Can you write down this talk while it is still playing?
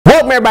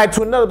Welcome everybody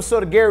to another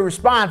episode of Gary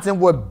Response, and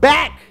we're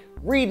back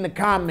reading the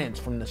comments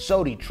from the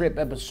SODI trip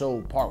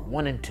episode part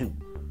 1 and 2.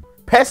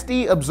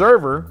 Pesty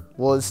Observer,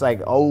 well, it's like,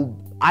 oh,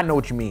 I know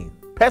what you mean.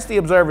 Pesty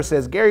Observer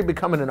says, Gary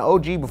becoming an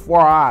OG before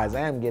our eyes.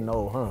 I am getting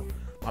old, huh?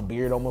 My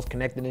beard almost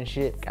connected and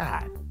shit.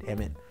 God damn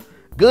it.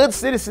 Good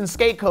Citizen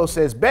Skateco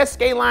says, best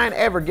Skateline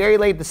ever. Gary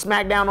laid the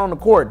smackdown on the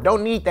court.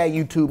 Don't need that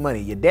YouTube money.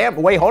 You damn,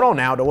 wait, hold on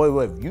now.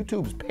 Wait,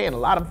 YouTube's paying a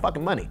lot of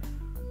fucking money.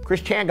 Chris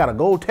Chan got a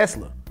gold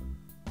Tesla.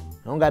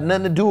 Don't got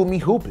nothing to do with me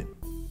hooping.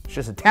 It's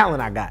just a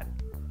talent I got.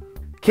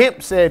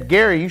 Kemp said,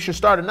 Gary, you should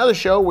start another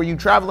show where you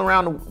travel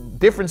around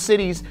different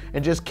cities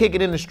and just kick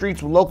it in the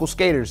streets with local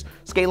skaters.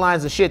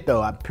 Skateline's the shit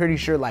though. I'm pretty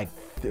sure like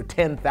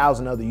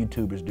 10,000 other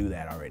YouTubers do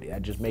that already.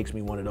 That just makes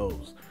me one of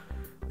those.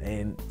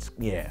 And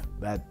yeah,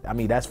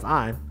 that's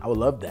fine. I would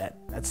love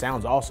that. That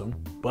sounds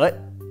awesome, but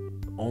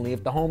only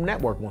if the home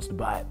network wants to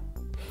buy it.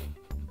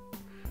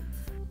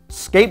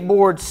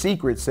 Skateboard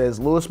Secret says,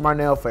 Louis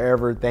Marnell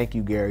forever. Thank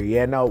you, Gary.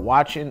 Yeah, no,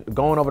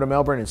 going over to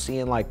Melbourne and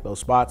seeing like those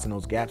spots and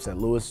those gaps at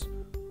Louis,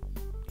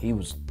 he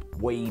was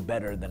way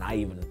better than I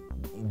even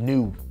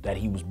knew that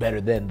he was better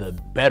than the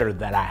better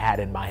that I had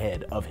in my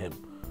head of him.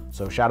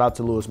 So shout out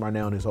to Louis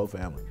Marnell and his whole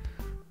family.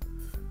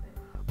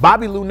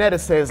 Bobby Lunetta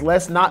says,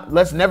 let's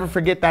never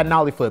forget that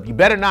nollie flip. You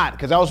better not,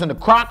 because I was in the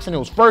Crocs and it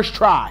was first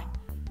try.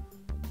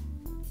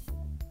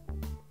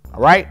 All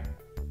right?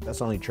 That's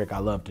the only trick I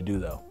love to do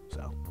though,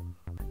 so.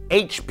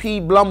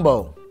 HP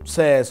Blumbo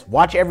says,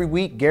 watch every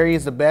week. Gary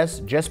is the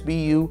best. Just be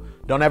you.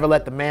 Don't ever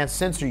let the man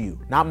censor you.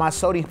 Not my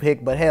SODI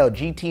pick, but hell,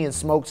 GT and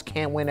Smokes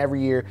can't win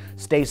every year.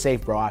 Stay safe,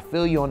 bro. I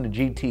feel you on the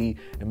GT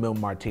and Milton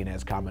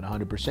Martinez comment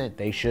 100%.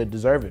 They should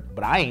deserve it.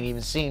 But I ain't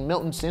even seen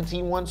Milton since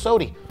he won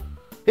SODI.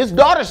 His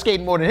daughter's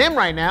skating more than him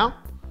right now.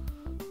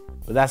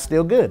 But that's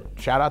still good.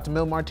 Shout out to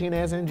Milton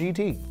Martinez and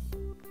GT.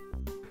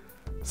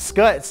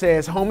 Scut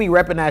says, homie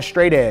repping that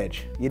straight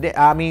edge.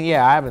 I mean,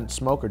 yeah, I haven't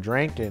smoked or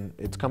drank, and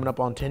it's coming up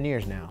on 10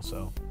 years now.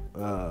 So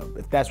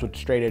if that's what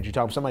straight edge you're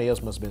talking, somebody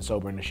else must have been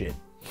sober in the shit.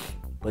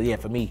 But yeah,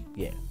 for me,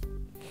 yeah.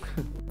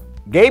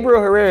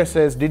 Gabriel Herrera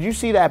says, did you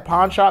see that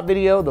pawn shop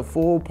video? The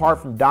full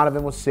part from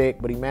Donovan was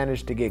sick, but he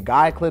managed to get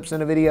Guy clips in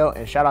the video,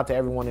 and shout out to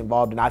everyone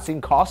involved. And I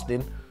seen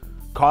Costin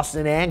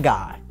and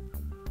Guy.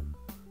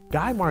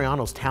 Guy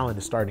Mariano's talent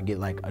is starting to get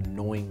like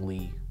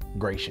annoyingly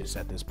gracious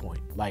at this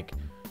point. Like,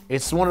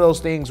 it's one of those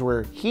things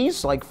where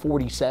he's like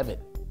 47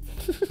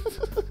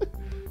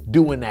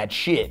 doing that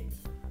shit.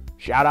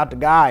 Shout out to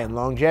Guy and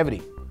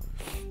longevity.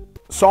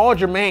 Saul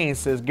Germain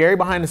says, Gary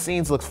behind the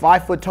scenes looks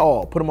 5 foot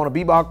tall. Put him on a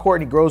b-ball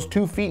court and he grows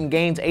 2 feet and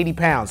gains 80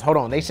 pounds. Hold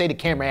on, they say the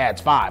camera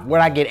adds 5.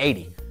 Where'd I get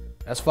 80?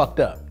 That's fucked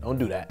up. Don't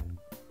do that.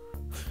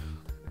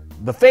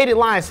 The Faded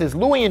Lion says,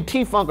 Louie and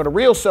T-Funk are the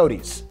real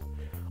SODIs.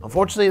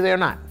 Unfortunately, they're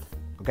not.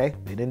 Okay,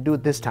 they didn't do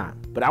it this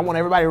time. But I want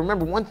everybody to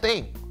remember one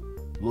thing.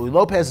 Louis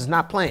Lopez is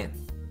not playing.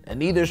 And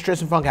neither is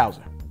Tristan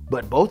Funkhauser.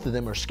 But both of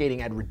them are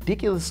skating at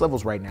ridiculous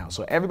levels right now.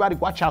 So everybody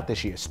watch out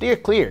this year. Steer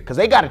clear, because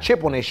they got a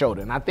chip on their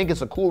shoulder. And I think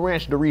it's a Cool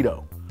Ranch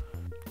Dorito.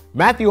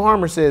 Matthew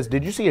Harmer says,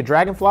 did you see a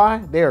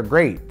dragonfly? They are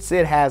great.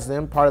 Sid has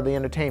them, part of the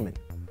entertainment.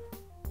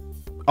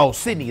 Oh,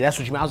 Sydney, that's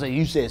what you meant. I was like,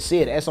 you said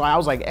Sid. I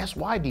was like,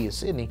 SYD is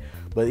Sydney.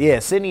 But yeah,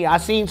 Sydney, I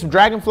seen some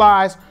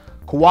dragonflies.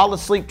 Koalas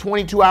sleep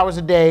 22 hours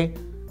a day.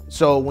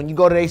 So when you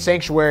go to their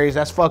sanctuaries,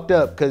 that's fucked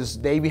up, because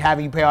they be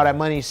having you pay all that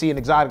money to see an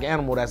exotic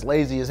animal that's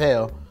lazy as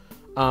hell.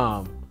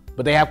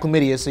 But they have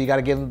chlamydia, so you got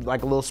to give them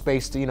like a little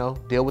space to, you know,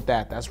 deal with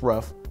that. That's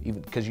rough,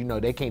 even because, you know,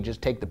 they can't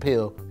just take the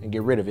pill and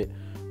get rid of it.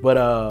 But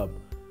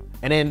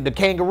and then the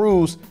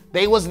kangaroos,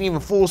 they wasn't even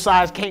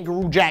full-size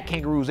kangaroo jack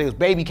kangaroos. They was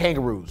baby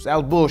kangaroos. That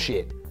was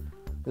bullshit.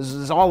 This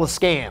is all a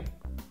scam.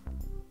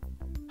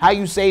 How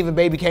you save a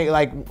baby kangaroo?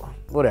 Like,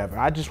 whatever.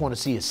 I just want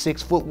to see a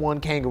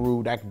 6'1"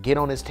 kangaroo that can get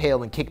on his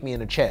tail and kick me in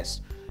the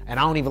chest. And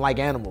I don't even like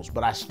animals,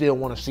 but I still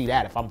want to see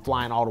that if I'm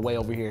flying all the way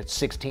over here at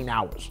 16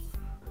 hours.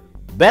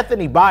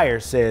 Bethany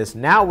Byers says,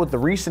 now with the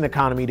recent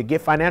economy, to get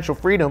financial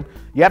freedom,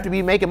 you have to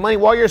be making money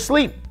while you're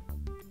asleep.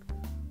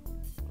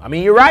 I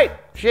mean, you're right.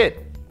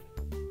 Shit.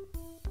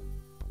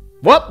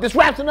 Well, this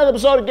wraps another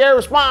episode of Gary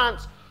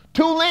Responds.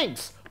 2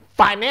 links.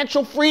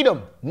 Financial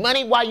freedom.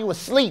 Money while you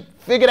asleep.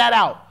 Figure that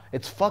out.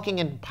 It's fucking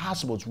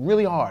impossible. It's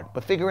really hard,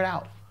 but figure it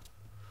out.